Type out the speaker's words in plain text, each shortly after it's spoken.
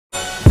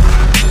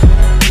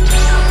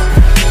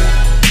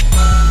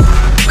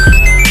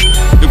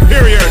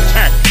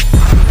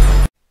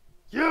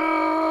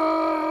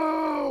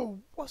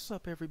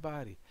What's up,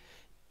 everybody?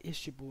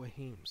 It's your boy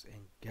Heems,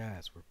 and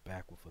guys, we're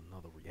back with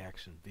another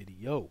reaction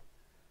video.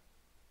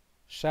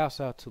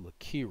 Shouts out to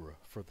Lakira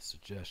for the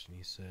suggestion.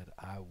 He said,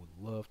 I would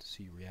love to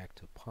see you react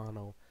to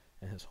Pono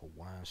and his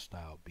Hawaiian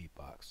style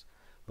beatbox.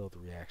 Love the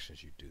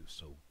reactions you do.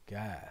 So,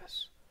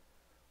 guys,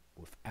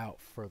 without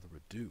further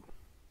ado,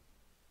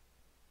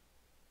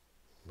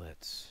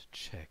 let's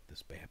check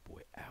this bad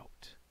boy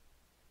out.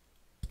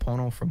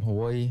 Pono from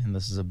Hawaii, and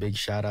this is a big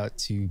shout out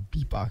to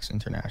Beatbox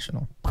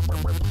International.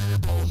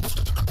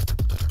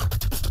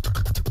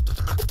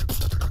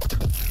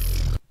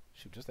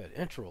 Shoot, just that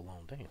intro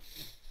alone, damn.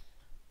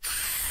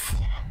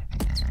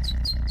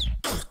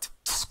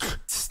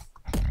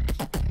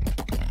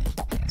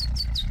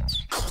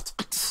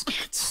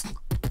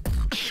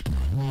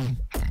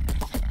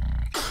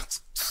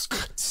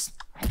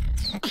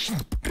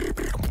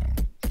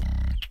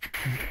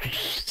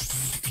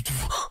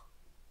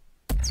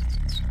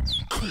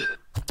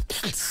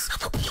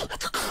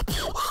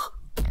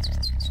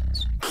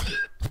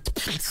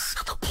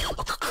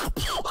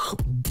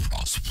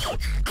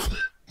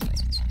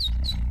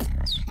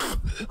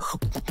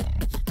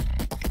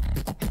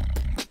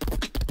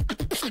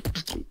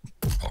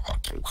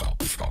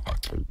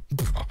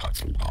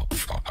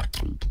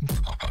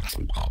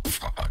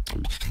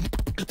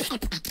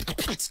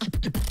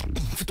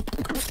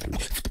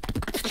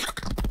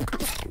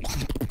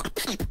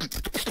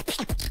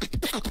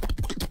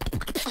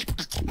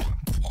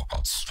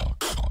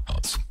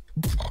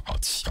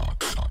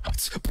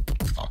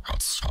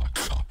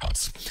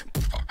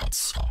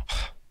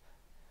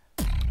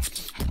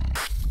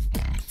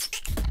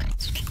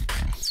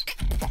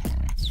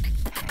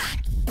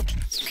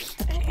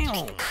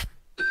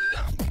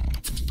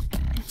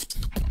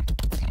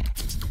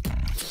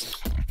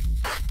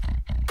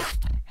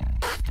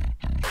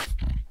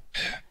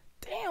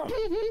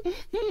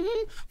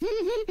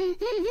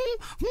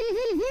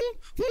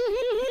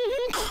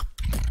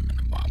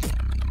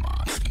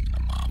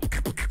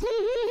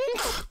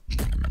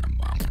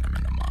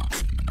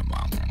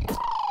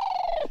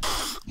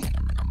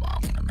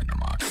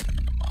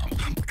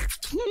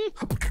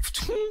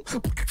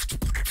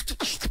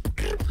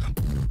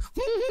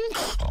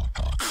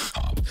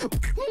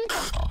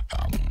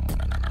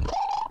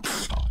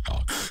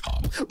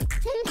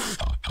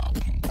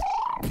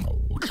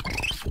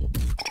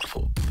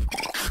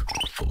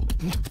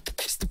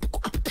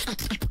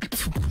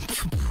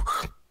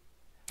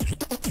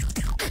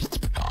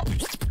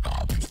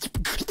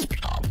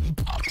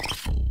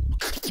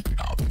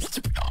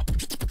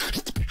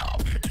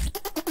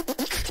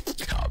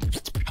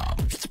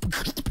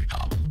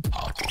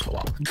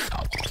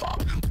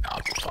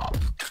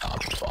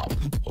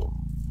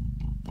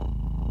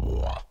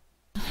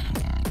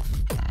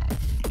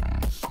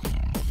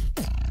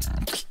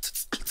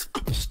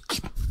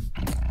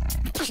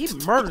 He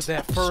murdered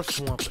that first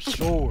one for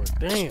sure.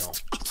 Damn.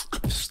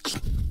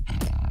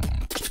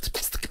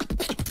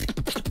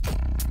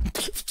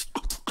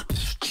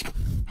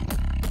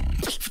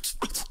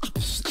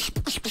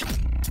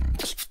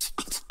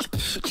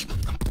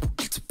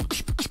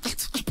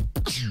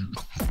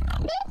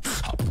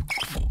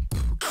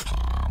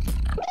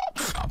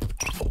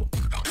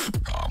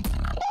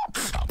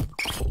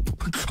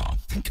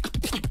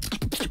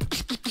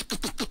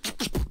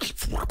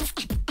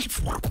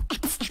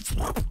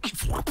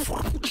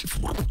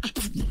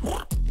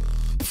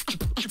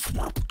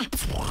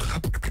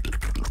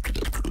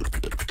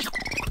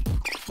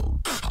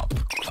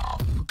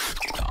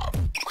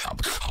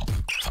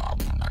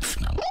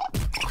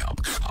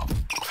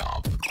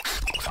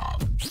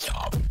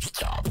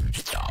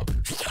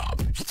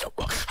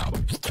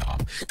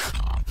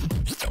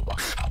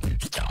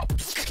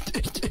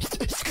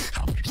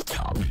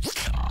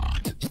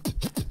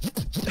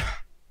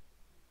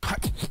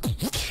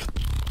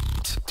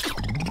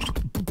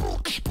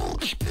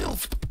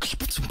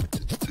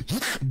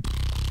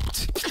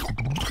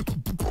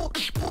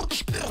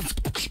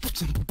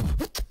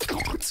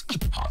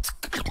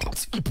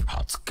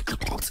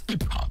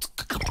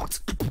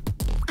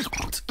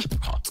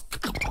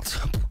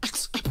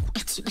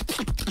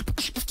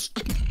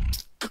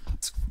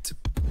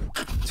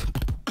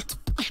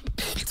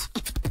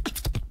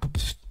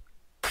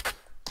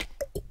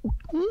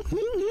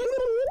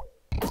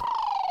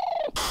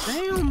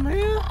 Damn,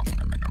 man.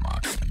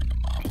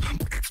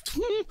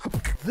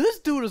 This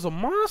dude is a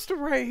monster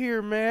right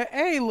here, man.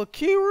 Hey,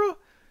 Lakira.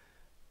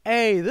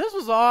 Hey, this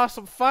was an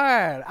awesome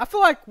fight. I feel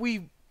like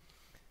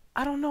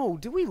I don't know,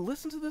 did we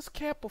listen to this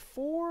cat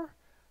before?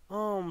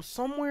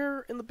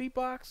 Somewhere in the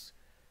beatbox?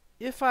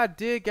 If I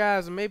did,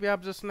 guys, maybe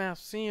I'm just now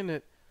seeing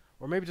it,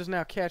 or maybe just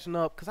now catching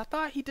up, because I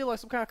thought he did like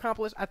some kind of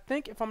compilation. I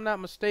think, if I'm not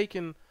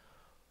mistaken,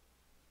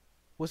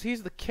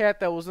 he's the cat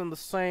that was in the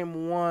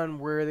same one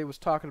where they was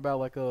talking about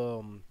like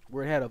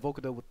where it had a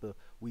vocal with the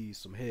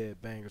some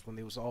head bangers when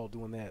they was all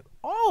doing that.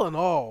 All in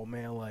all,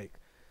 man, like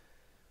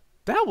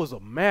that was a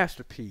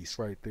masterpiece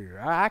right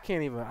there. I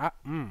can't even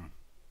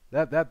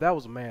that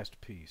was a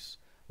masterpiece.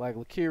 Like,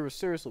 Lakira,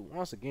 seriously,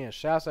 once again,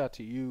 shouts out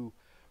to you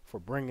for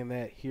bringing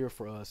that here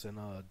for us, and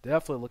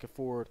definitely looking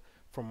forward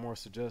for more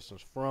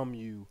suggestions from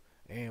you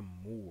and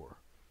more.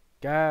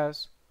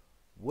 Guys,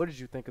 what did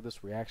you think of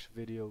this reaction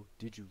video?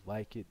 Did you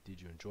like it?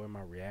 Did you enjoy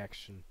my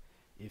reaction?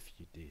 If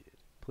you did,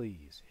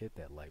 please hit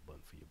that like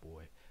button for your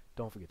boy.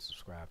 Don't forget to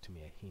subscribe to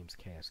me at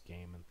Heemscast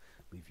Gaming.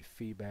 Leave your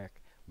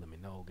feedback. Let me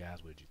know,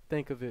 guys, what did you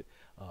think of it.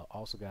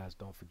 Also, guys,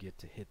 don't forget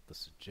to hit the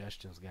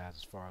suggestions, guys,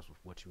 as far as with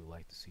what you would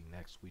like to see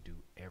next. We do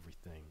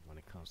everything when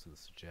it comes to the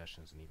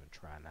suggestions, and even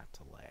try not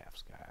to laugh,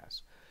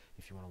 guys.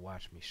 If you want to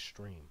watch me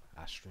stream,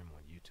 I stream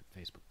on YouTube,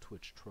 Facebook,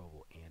 Twitch,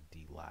 Trovo, and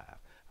D Live.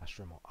 I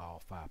stream on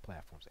all 5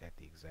 platforms at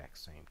the exact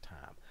same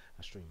time.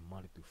 I stream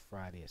Monday through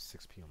Friday at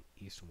 6 p.m.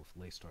 Eastern with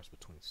late starts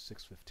between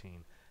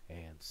 6:15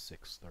 and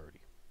 6:30.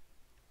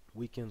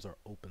 Weekends are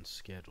open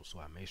schedule, so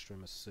I may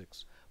stream at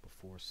 6,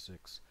 before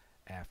 6,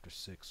 after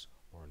 6,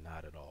 or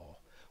not at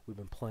all. We've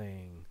been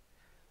playing,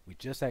 we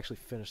just actually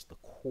finished The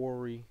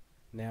Quarry.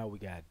 Now we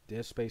got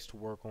Dead Space to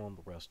work on,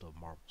 the rest of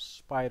Marvel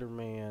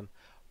Spider-Man.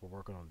 We're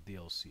working on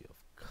DLC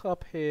of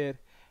Cuphead.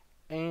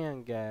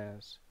 And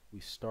guys, we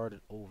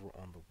started over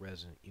on the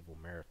Resident Evil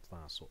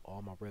Marathon. So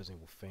all my Resident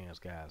Evil fans,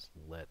 guys,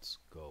 let's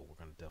go.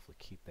 We're going to definitely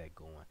keep that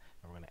going.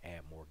 And we're going to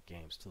add more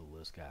games to the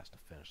list, guys, to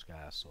finish,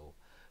 guys. So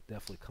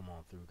definitely come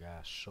on through,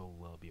 guys. Show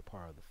love. Be a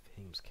part of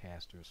the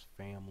Heemscasters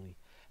family.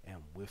 And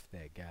with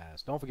that,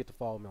 guys, don't forget to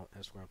follow me on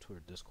Instagram,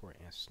 Twitter, Discord,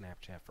 and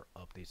Snapchat for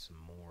updates and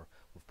more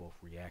with both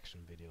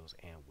reaction videos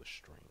and with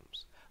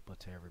streams. But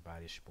to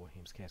everybody, it's your boy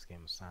Heemscast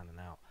Gaming signing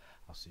out.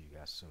 I'll see you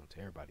guys soon. To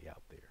everybody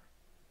out there,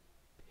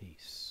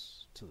 peace.